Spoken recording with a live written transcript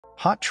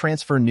Hot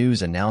transfer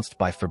news announced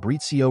by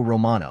Fabrizio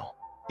Romano.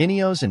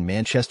 Ineos and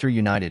Manchester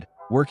United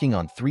working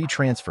on 3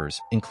 transfers,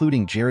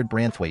 including Jared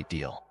Branthwaite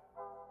deal.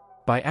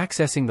 By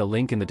accessing the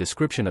link in the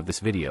description of this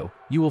video,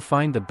 you will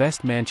find the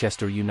best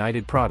Manchester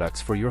United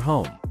products for your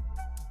home.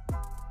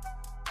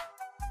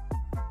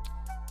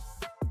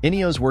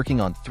 Ineos working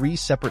on 3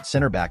 separate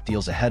centre-back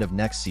deals ahead of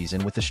next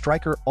season with the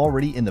striker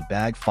already in the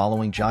bag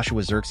following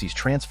Joshua Zirkzee's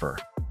transfer.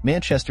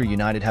 Manchester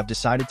United have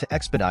decided to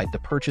expedite the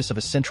purchase of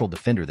a central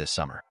defender this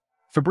summer.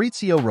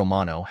 Fabrizio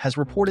Romano has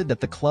reported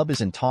that the club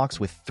is in talks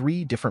with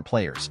 3 different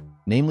players,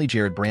 namely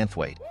Jared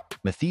Branthwaite,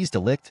 Matthijs de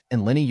Ligt,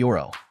 and Leny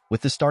Yoro,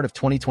 with the start of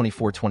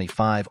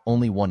 2024-25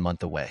 only 1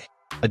 month away.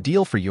 A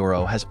deal for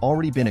Yoro has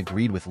already been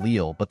agreed with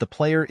Lille, but the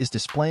player is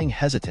displaying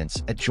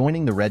hesitance at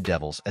joining the Red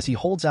Devils as he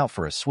holds out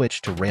for a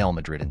switch to Real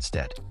Madrid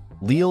instead.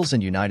 Lille's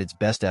and United's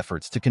best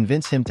efforts to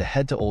convince him to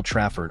head to Old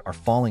Trafford are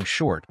falling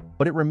short,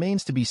 but it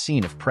remains to be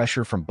seen if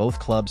pressure from both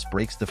clubs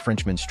breaks the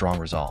Frenchman's strong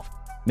resolve.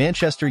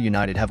 Manchester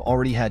United have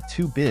already had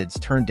 2 bids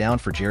turned down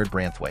for Jared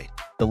Branthwaite,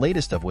 the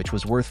latest of which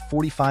was worth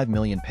 £45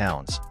 million,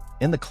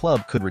 and the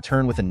club could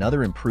return with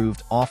another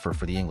improved offer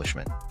for the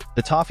Englishman.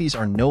 The Toffees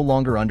are no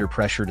longer under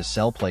pressure to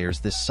sell players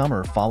this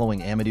summer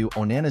following Amadou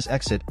Onana's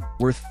exit,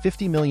 worth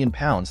 £50 million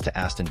to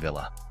Aston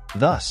Villa.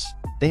 Thus,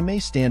 they may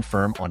stand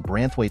firm on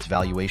Branthwaite's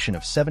valuation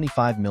of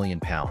 £75 million.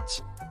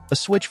 A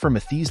switch for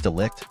Matthijs de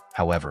Ligt,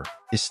 however,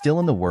 is still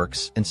in the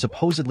works and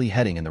supposedly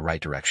heading in the right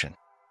direction.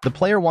 The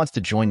player wants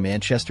to join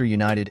Manchester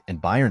United, and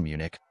Bayern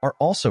Munich are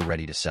also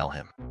ready to sell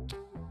him.